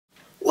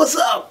What's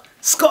up?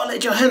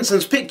 Scarlett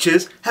Johansson's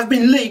pictures have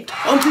been leaked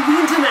onto the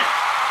internet.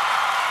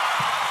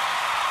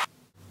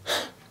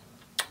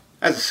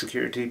 As a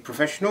security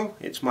professional,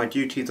 it's my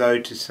duty though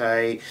to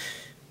say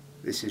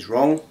this is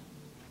wrong,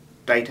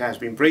 data has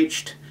been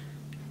breached,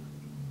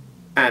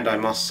 and I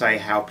must say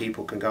how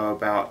people can go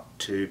about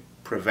to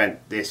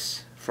prevent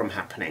this from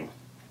happening.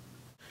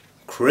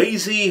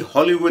 Crazy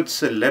Hollywood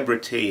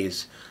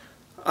celebrities.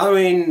 I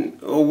mean,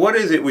 what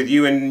is it with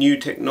you and new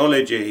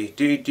technology?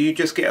 Do you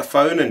just get a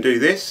phone and do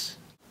this?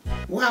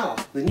 Wow,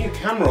 the new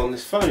camera on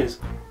this phone is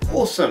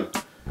awesome.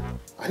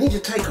 I need to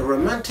take a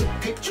romantic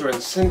picture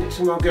and send it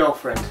to my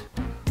girlfriend.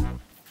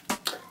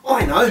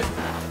 I know.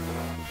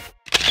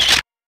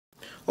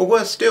 Or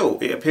worse still,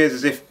 it appears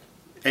as if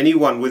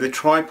anyone with a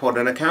tripod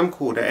and a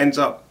camcorder ends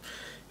up,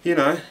 you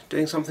know,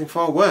 doing something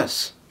far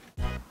worse.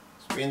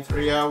 It's been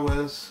 3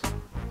 hours.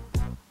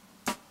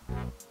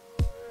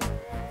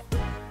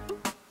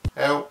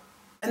 Help.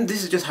 And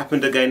this has just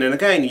happened again and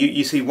again.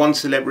 You see one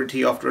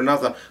celebrity after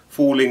another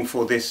falling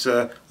for this,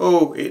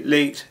 oh, it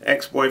leaked,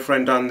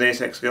 ex-boyfriend done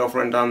this,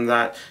 ex-girlfriend done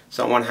that,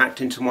 someone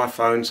hacked into my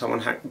phone,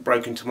 someone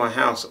broke into my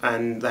house,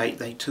 and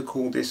they took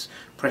all this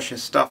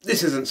precious stuff.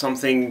 This isn't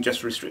something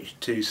just restricted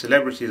to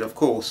celebrities, of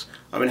course.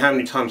 I mean, how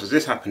many times has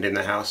this happened in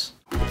the house?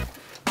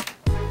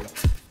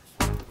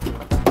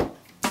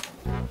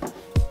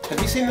 Have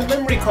you seen the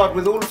memory card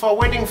with all of our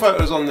wedding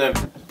photos on them?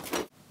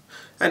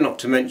 And not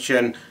to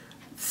mention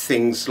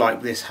things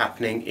like this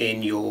happening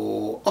in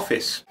your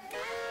office.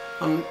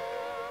 I'm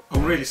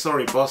really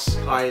sorry, boss.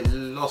 I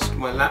lost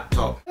my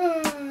laptop.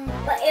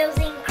 But it was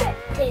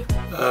encrypted.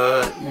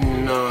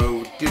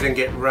 No, didn't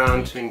get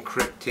round to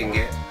encrypting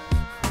it.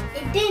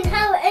 It didn't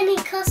have any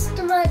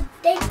customer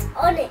data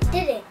on it,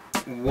 did it?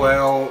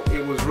 Well,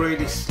 it was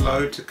really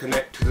slow to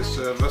connect to the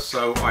server,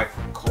 so I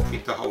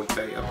copied the whole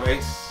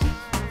database.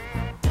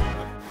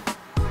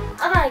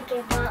 I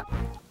give up.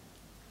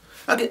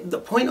 Okay, the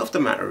point of the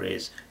matter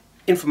is,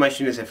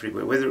 information is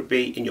everywhere, whether it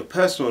be in your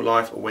personal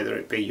life or whether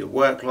it be your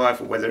work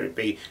life or whether it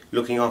be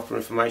looking after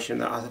information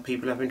that other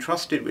people have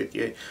entrusted with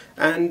you.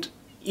 And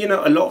you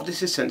know, a lot of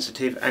this is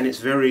sensitive and it's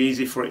very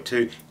easy for it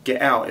to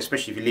get out,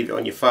 especially if you leave it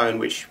on your phone,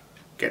 which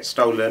gets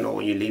stolen,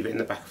 or you leave it in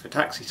the back of a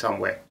taxi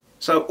somewhere.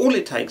 So all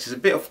it takes is a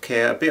bit of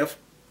care, a bit of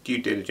due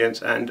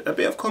diligence and a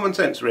bit of common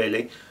sense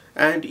really,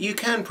 and you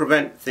can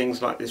prevent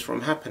things like this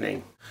from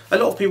happening. A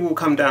lot of people will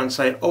come down and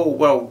say, oh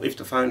well, if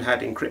the phone had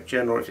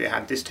encryption or if it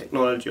had this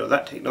technology or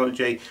that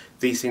technology,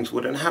 these things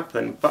wouldn't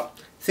happen. But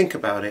think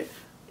about it.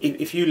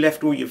 If you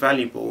left all your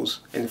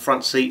valuables in the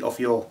front seat of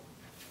your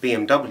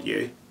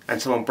BMW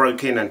and someone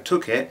broke in and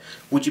took it,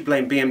 would you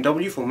blame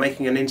BMW for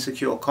making an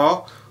insecure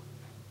car?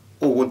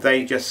 Or would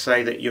they just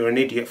say that you're an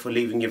idiot for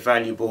leaving your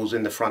valuables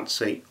in the front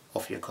seat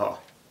of your car?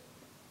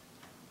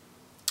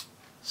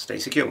 Stay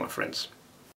secure, my friends.